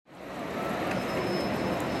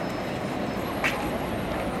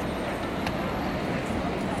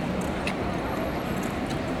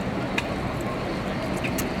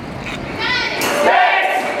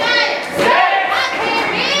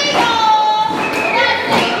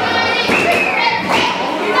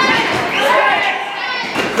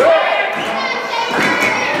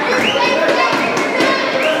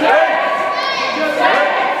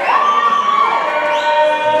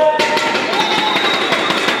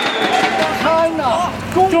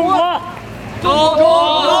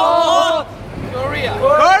Korea.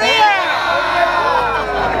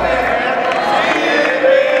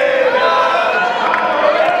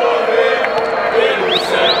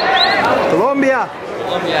 Colombia.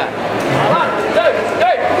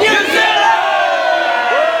 New Zealand.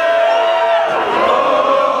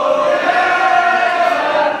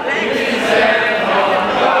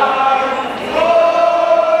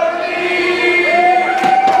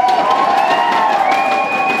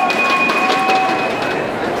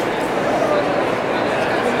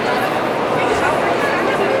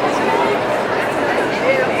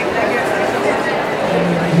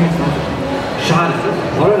 Schade.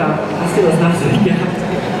 Holland, hast du das Nachsehen gehabt?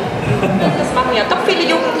 Das machen ja doch viele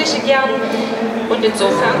Jugendliche gern. Und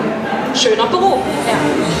insofern, schöner Beruf. Ja.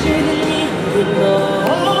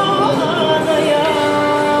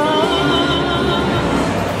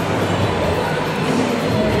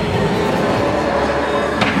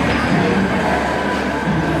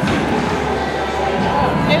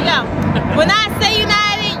 Here we go. When I say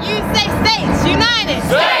United, you say States. United.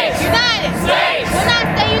 States. United. States. When I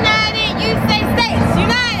say United, you say States.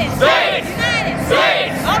 United. States. United.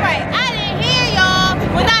 States. All right. I didn't hear y'all.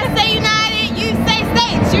 When I say United, you say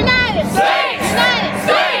States. United. States. United.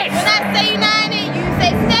 States. When I say United, you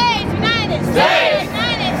say States. United. States.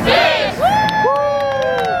 United. States. Woo!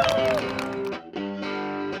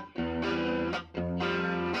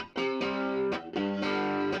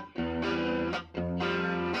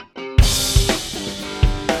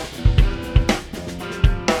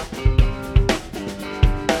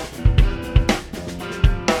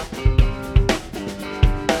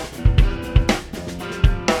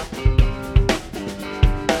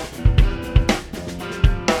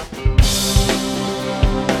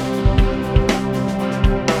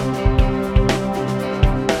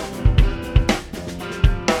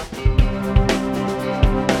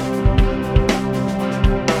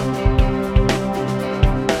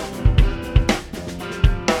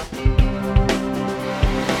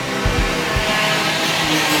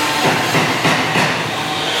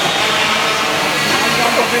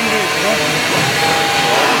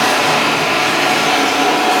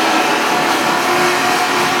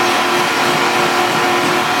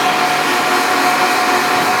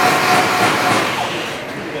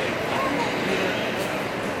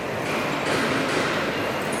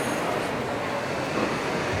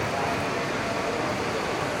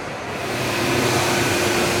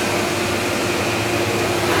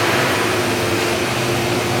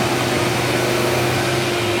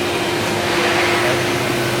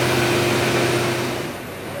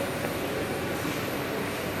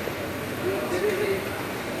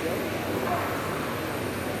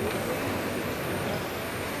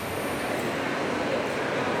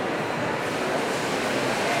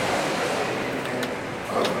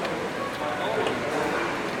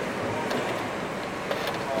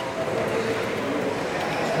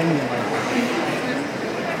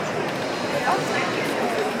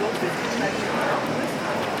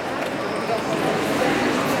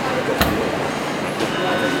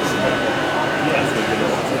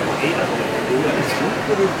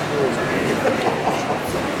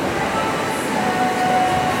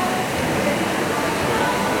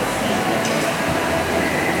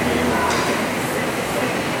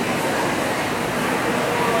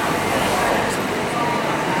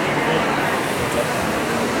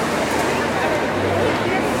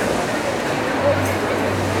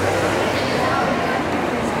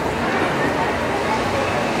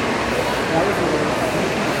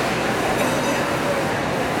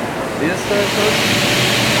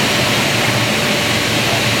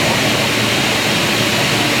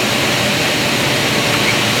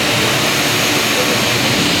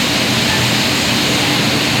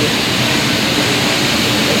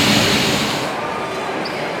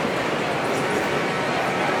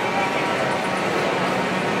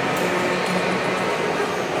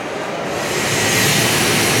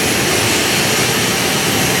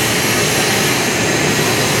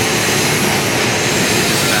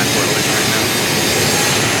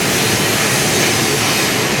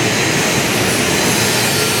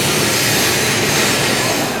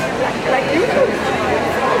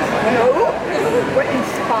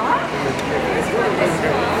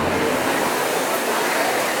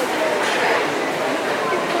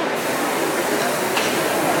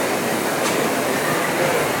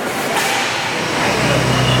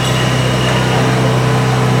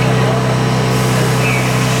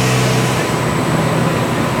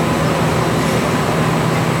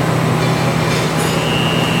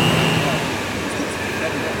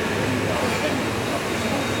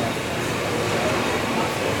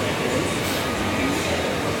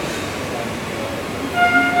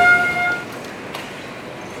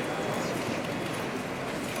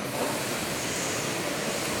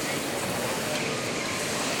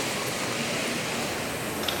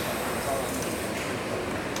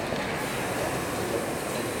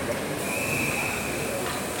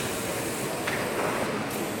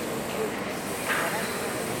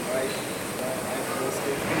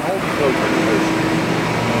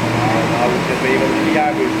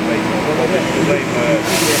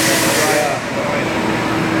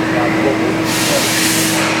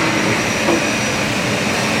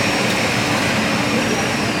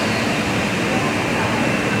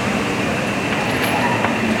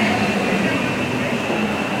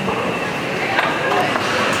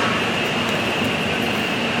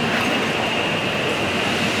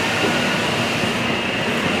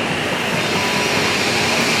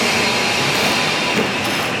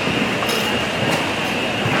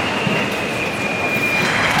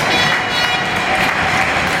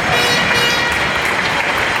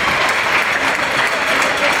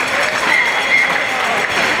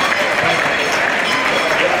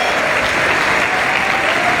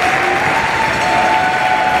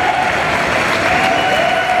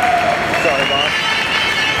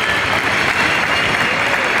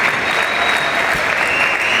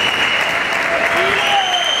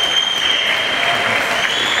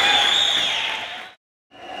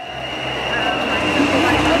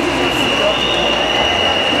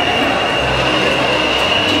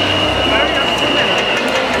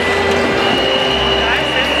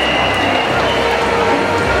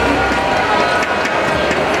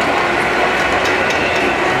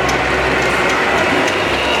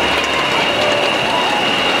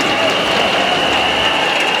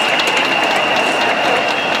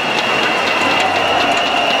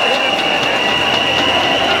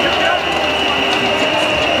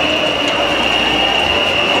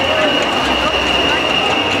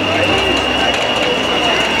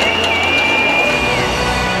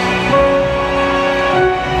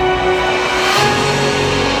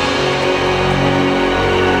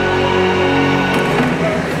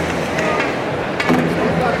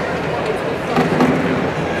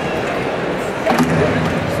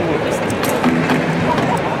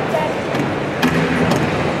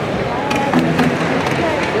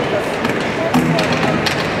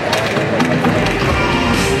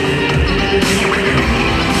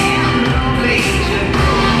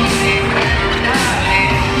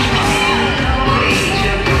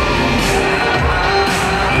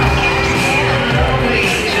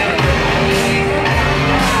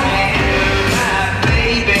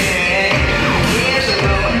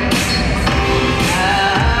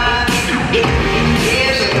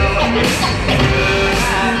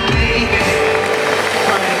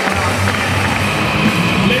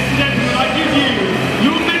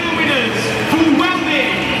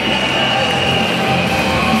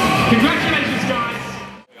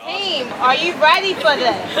 Are you ready for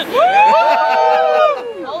this?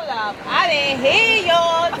 Hold up, I didn't hear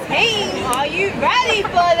your team. Are you ready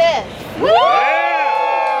for this? Alright.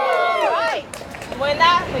 When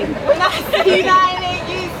I say united,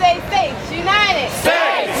 you say states. United.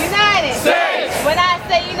 States. United. States. When I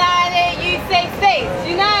say united, you say states.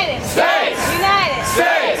 United. States. United.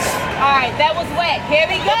 States. Alright, that was wet. Here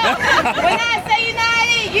we go. When I say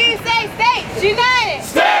united, you say states. United.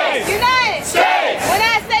 States. United. States. When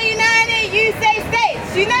I